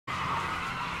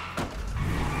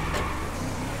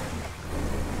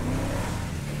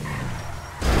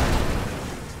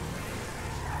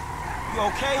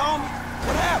okay, homie?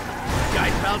 What happened? The guy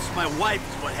bounced my wife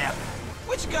is what happened.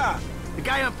 Which guy? The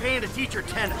guy I'm paying to teach her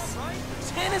tennis.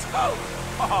 Tennis coach?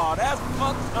 Oh, that's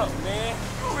fucked up, man.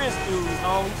 You risk dudes,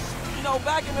 homie. You know,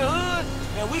 back in the hood,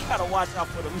 man, we gotta watch out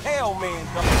for the mailman,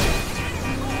 dog.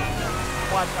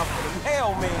 Watch out for the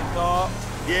mailman, dog.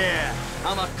 Yeah,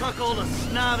 I'm a cuckold, a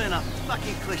snob, and a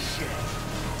fucking cliché.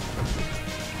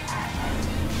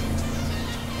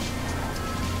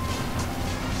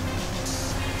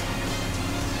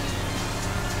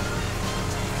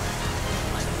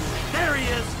 There he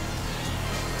is!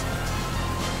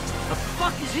 The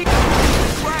fuck is he?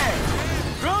 Swag!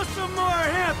 Throw some more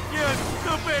hip, you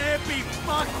stupid hippie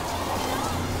fuck!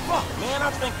 Fuck, man, I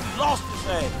think we lost his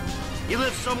ass. He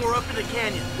lives somewhere up in the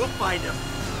canyon. We'll find him.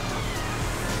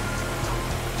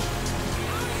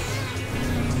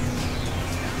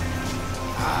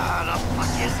 Ah, the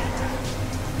fuck is he?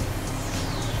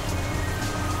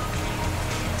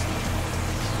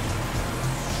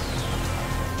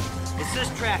 It's this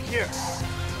track here.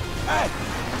 Hey,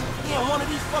 he in one of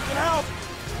these fucking houses.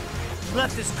 He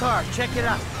left his car. Check it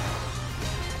out.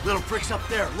 Little prick's up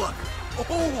there. Look.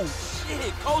 Oh,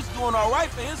 shit. Coach doing all right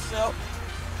for himself.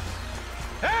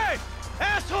 Hey,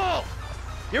 asshole!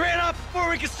 You ran off before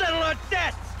we could settle our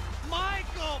debts.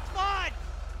 Michael, bud!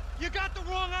 You got the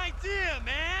wrong idea,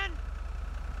 man!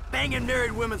 Banging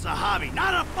married women's a hobby,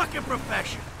 not a fucking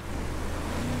profession.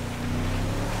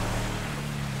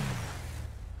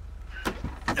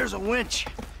 There's a winch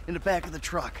in the back of the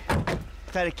truck.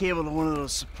 Tied a cable to one of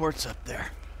those supports up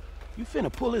there. You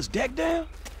finna pull his deck down?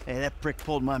 Hey, that prick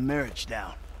pulled my marriage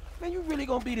down. Man, you really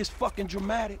gonna be this fucking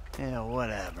dramatic? Yeah,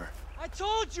 whatever. I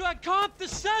told you I'd comp the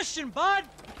session, bud!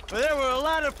 Well, there were a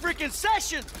lot of freaking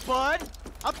sessions, bud!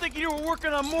 I'm thinking you were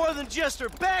working on more than just her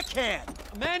backhand.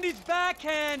 Mandy's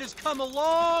backhand has come a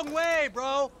long way,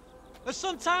 bro. But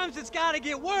sometimes it's gotta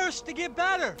get worse to get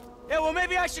better. Yeah, well,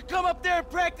 maybe I should come up there and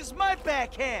practice my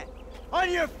backhand. On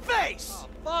your face!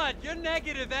 Bud, your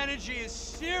negative energy is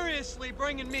seriously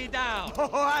bringing me down. Oh,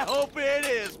 I hope it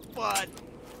is, bud.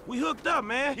 We hooked up,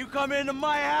 man. You come into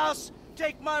my house,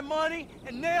 take my money,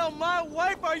 and nail my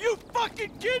wife? Are you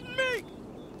fucking kidding me?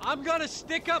 I'm gonna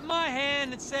stick up my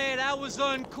hand and say that was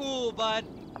uncool, bud.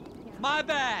 My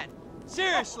bad.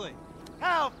 Seriously.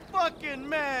 How fucking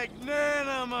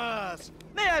magnanimous!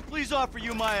 May I please offer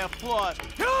you my applause?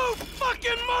 You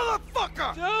fucking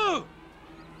motherfucker! Dude!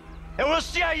 And we'll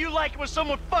see how you like it when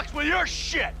someone fucks with your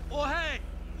shit! Well, hey,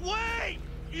 wait!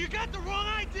 You got the wrong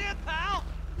idea, pal!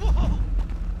 Whoa!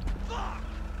 Fuck!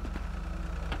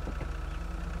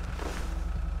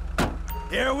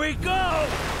 Here we go!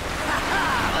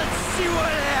 Let's see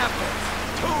what happens!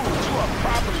 Dude, you are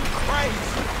probably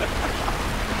crazy.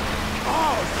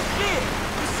 Oh, shit!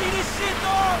 You see this shit,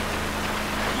 dog?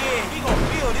 Yeah, he gonna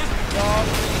feel this, dog.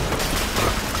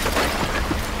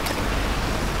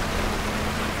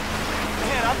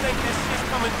 Man, I think this shit's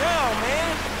coming down,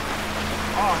 man.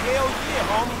 Oh, hell yeah,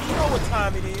 homie. You know what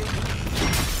time it is.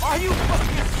 Are you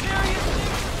fucking serious,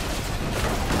 nigga?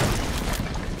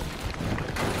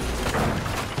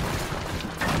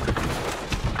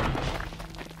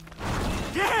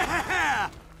 Yeah!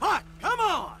 Fuck, come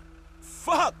on!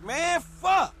 Fuck, man,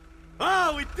 fuck.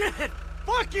 Oh, we did it!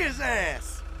 Fuck his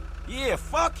ass! Yeah,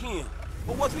 fuck him.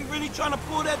 But was we really trying to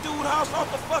pull that dude's house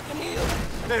off the fucking hill?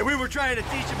 Hey, we were trying to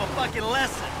teach him a fucking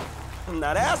lesson.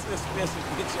 Now that's an expensive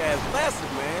bitch-ass lesson,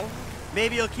 man.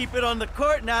 Maybe he'll keep it on the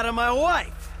court and out of my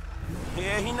wife.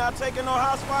 Yeah, he not taking no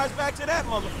housewives back to that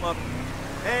motherfucker.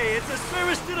 Hey, it's a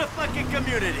service to the fucking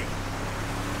community.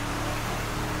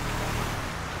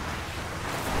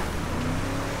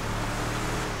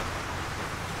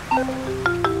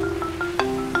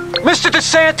 Mr.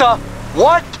 DeSanta,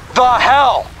 what the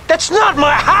hell? That's not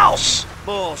my house!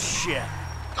 Bullshit.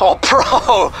 Oh,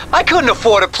 bro, I couldn't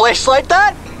afford a place like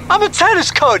that. I'm a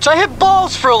tennis coach. I hit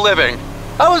balls for a living.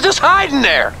 I was just hiding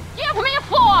there. Give me a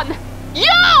phone!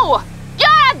 You!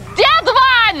 You're a dead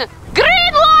one!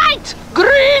 Green light!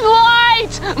 Green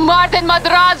light! Martin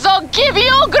Madrazo, give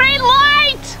you green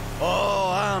light!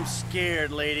 Oh, I'm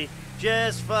scared, lady.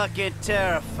 Just fucking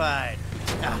terrified.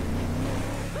 Ah.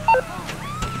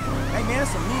 Hey, man,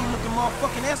 that's some mean-looking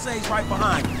motherfucking essays right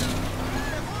behind you.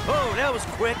 Oh, that was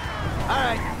quick. All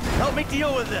right, help me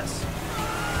deal with this.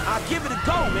 I'll give it a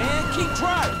go, man. Keep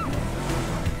trying.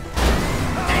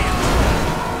 Damn.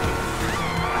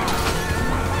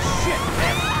 Shit,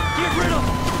 man. Get rid of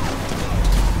him.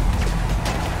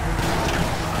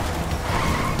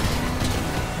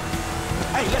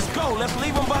 Hey, let's go. Let's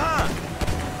leave him behind.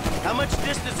 How much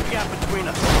distance we got between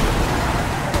us?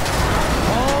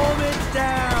 Hold it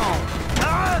down.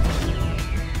 Ah!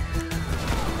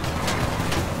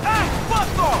 Ah, fuck!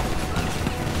 off!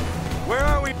 Where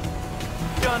are we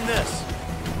on this?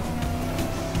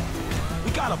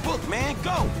 We got a book, man.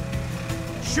 Go!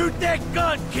 Shoot that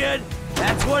gun, kid!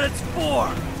 That's what it's for!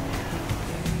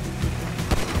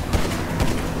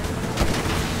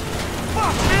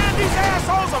 Fuck, man! These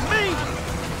assholes are mean!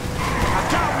 I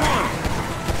got one!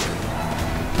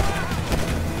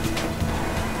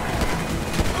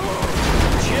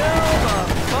 Chill the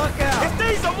fuck out! If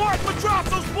these are Mark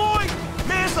Madrazo's boys,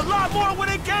 man, it's a lot more where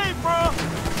they came from!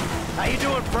 How you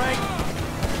doing, Frank?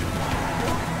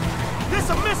 This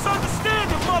a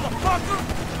misunderstanding, motherfucker!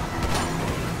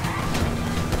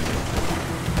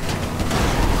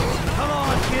 Come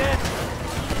on, kid!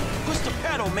 Push the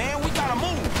pedal, man. We gotta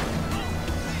move.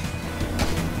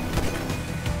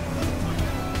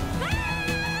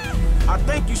 I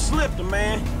think you slipped him,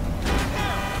 man.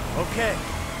 Okay,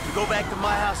 we go back to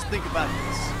my house and think about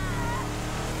this.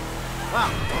 Wow.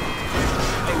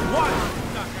 Hey, what?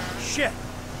 Shit.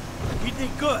 You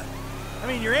did good. I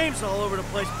mean, your aim's all over the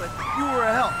place, but you were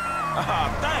a help.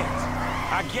 Thanks.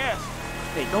 I guess.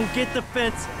 Hey, don't get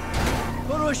defensive.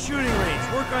 Go to a shooting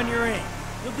range, work on your aim.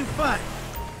 You'll do fine.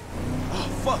 Oh,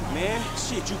 fuck, man.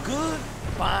 Shit, you good?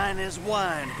 Fine as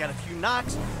wine. Got a few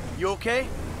knocks. You okay?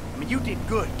 I mean, you did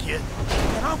good, kid.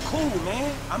 Man, I'm cool,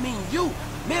 man. I mean, you.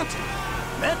 Mentally.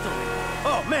 Mentally?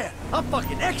 Oh, man, I'm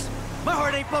fucking excellent. My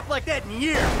heart ain't pumped like that in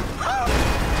years.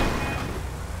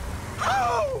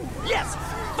 Oh! Yes!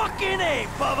 Fucking A,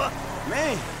 Bubba!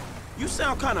 Man, you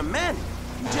sound kind of manic.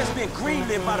 You just been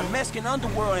greenlit by the Mexican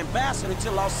underworld ambassador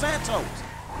to Los Santos.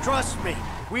 Trust me,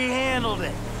 we handled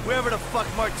it. Whoever the fuck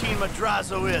Martin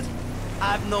Madrazo is,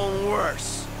 I've known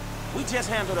worse. We just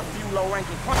handled a few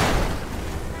low-ranking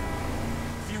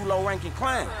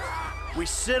crimes. We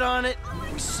sit on it,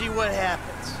 we see what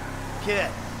happens.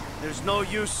 Kid, there's no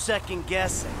use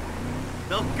second-guessing.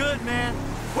 Felt good, man.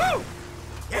 Woo!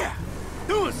 Yeah,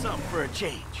 doing something for a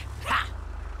change. Ha!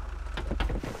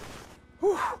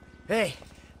 Whew. Hey,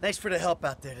 thanks for the help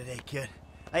out there today, kid.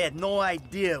 I had no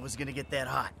idea it was gonna get that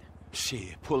hot.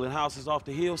 Shit, pulling houses off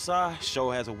the hillside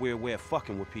sure has a weird way of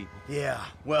fucking with people. Yeah,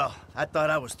 well, I thought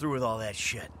I was through with all that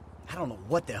shit. I don't know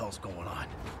what the hell's going on.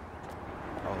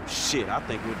 Oh, shit, I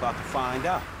think we're about to find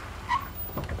out.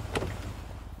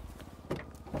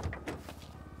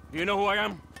 You know who I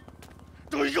am?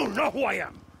 Do you know who I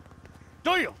am?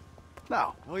 Do you?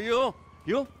 No. Oh, you?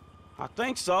 I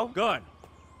think so. Good.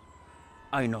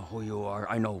 I know who you are.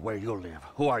 I know where you live.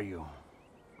 Who are you?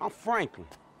 I'm Franklin.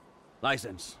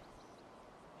 License.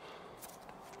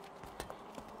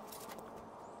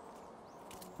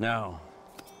 Now,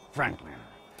 Franklin,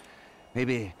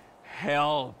 maybe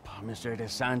help Mr.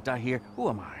 DeSanta here. Who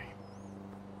am I?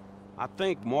 I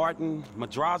think Martin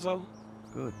Madrazo.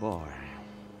 Good boy.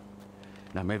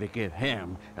 Now maybe give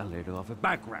him a little of a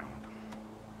background.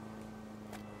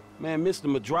 Man, Mr.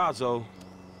 Madrazo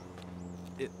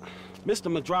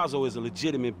is a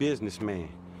legitimate businessman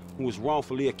who was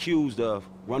wrongfully accused of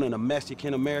running a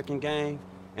Mexican-American gang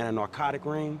and a narcotic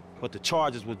ring, but the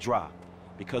charges were dropped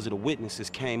because of the witnesses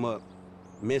came up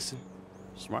missing.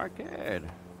 Smart kid.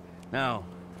 Now,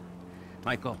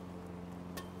 Michael,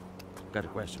 got a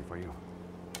question for you.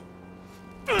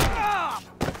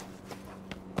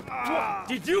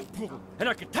 Did you pull an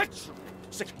architecturally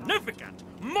significant,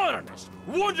 modernist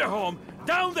wonder home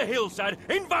down the hillside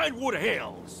in Vinewood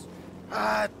Hills?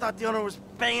 I thought the owner was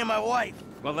banging my wife.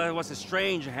 Well, that was a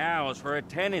strange house for a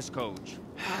tennis coach.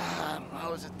 I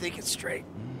wasn't thinking straight.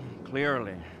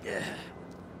 Clearly. Yeah.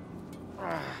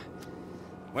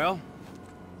 Well,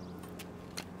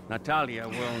 Natalia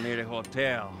will need a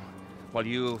hotel while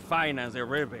you finance the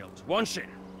rebuild, won't she?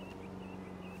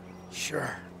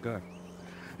 Sure. Good.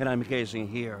 And I'm guessing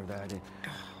here that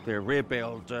the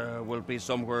rebuild will be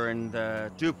somewhere in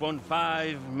the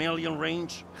 2.5 million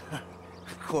range?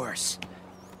 Of course.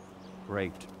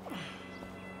 Great.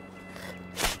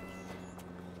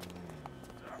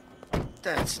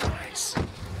 That's nice.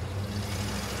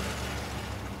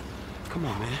 Come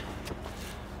on, man.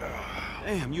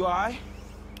 Damn, you all right?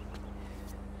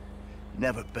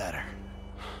 Never better.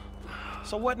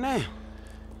 So what now?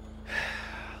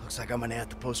 Looks like I'm gonna have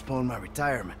to postpone my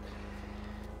retirement.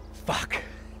 Fuck.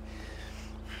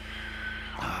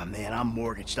 Ah, man, I'm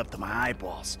mortgaged up to my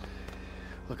eyeballs.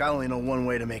 Look, I only know one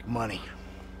way to make money.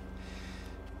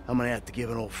 I'm gonna have to give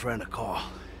an old friend a call.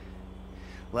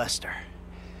 Lester.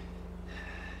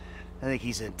 I think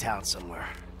he's in town somewhere.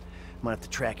 I'm gonna have to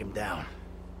track him down.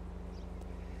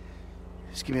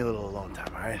 Just give me a little alone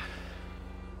time, all right?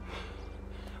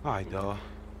 All right, dawg.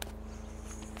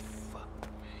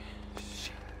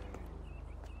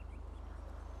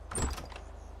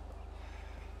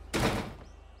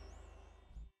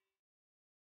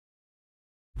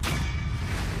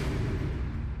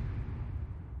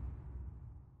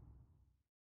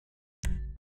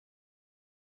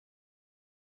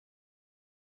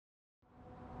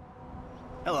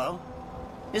 Hello.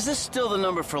 Is this still the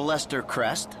number for Lester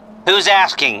Crest? Who's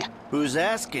asking? Who's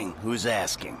asking? Who's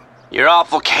asking? You're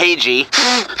awful cagey.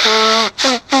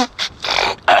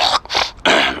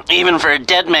 Even for a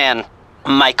dead man,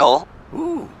 Michael.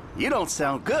 Ooh, you don't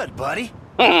sound good, buddy.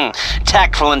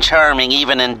 Tactful and charming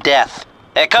even in death.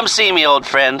 Come see me, old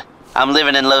friend. I'm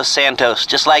living in Los Santos,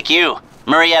 just like you.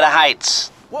 Murrieta Heights.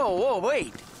 Whoa,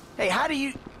 wait. Hey, how do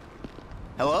you...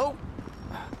 Hello?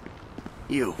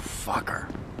 You fucker.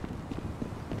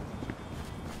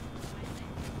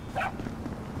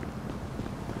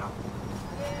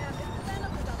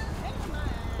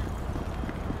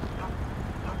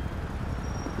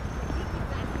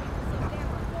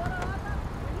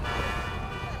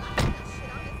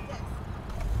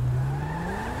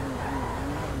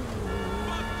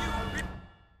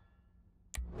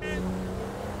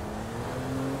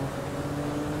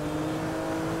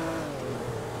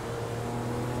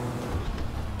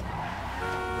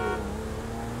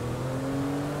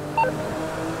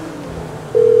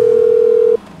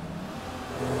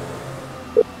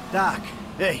 Doc,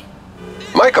 hey.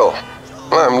 Michael,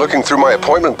 I'm looking through my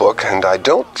appointment book and I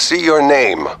don't see your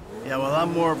name. Yeah, well,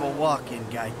 I'm more of a walk-in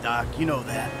guy, Doc. You know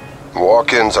that.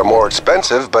 Walk-ins are more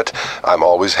expensive, but I'm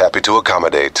always happy to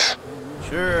accommodate.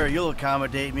 Sure, you'll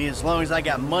accommodate me as long as I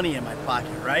got money in my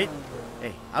pocket, right?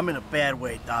 Hey, I'm in a bad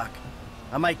way, Doc.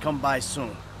 I might come by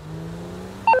soon.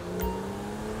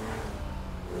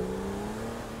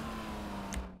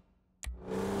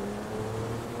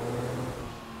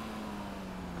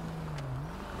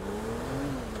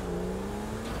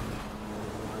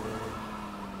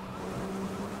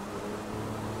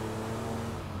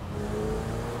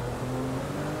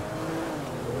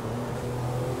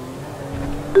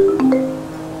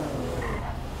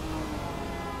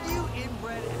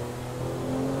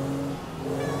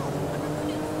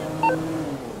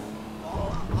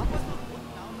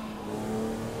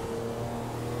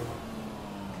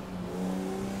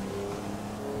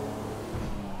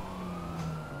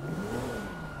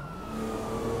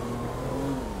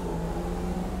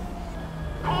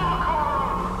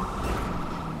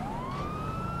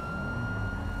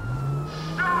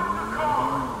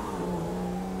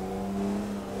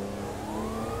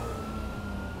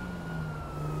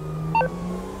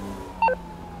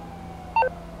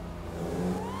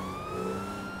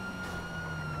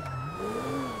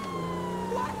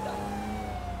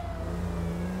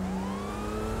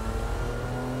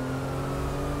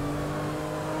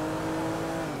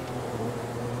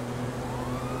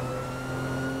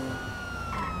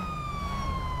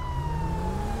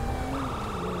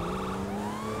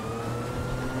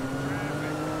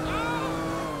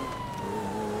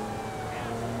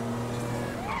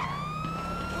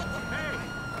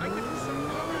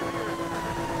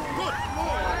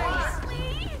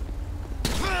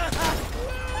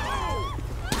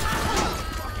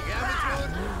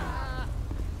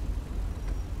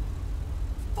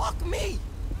 Fuck me!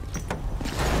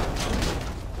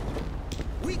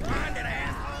 Weak-minded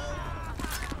asshole!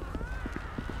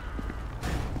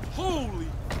 Holy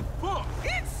fuck!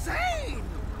 Insane!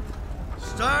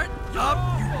 Start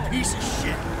up, you piece of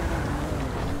shit!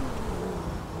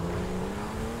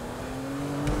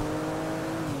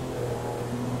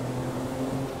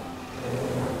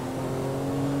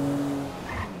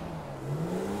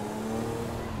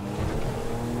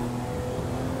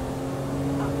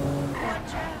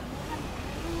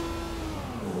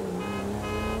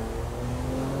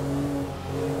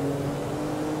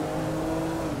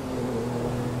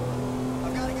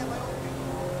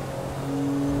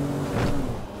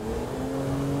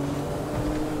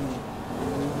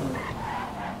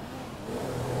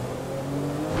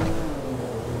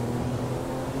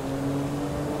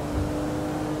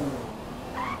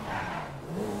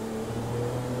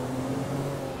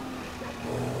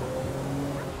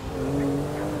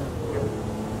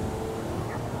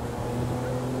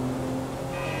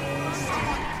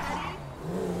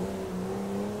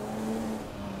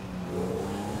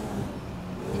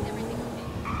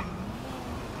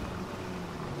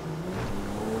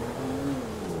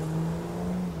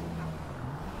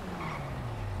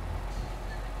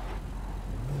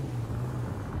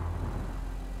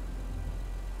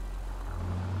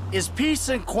 Is peace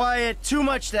and quiet too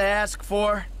much to ask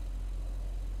for?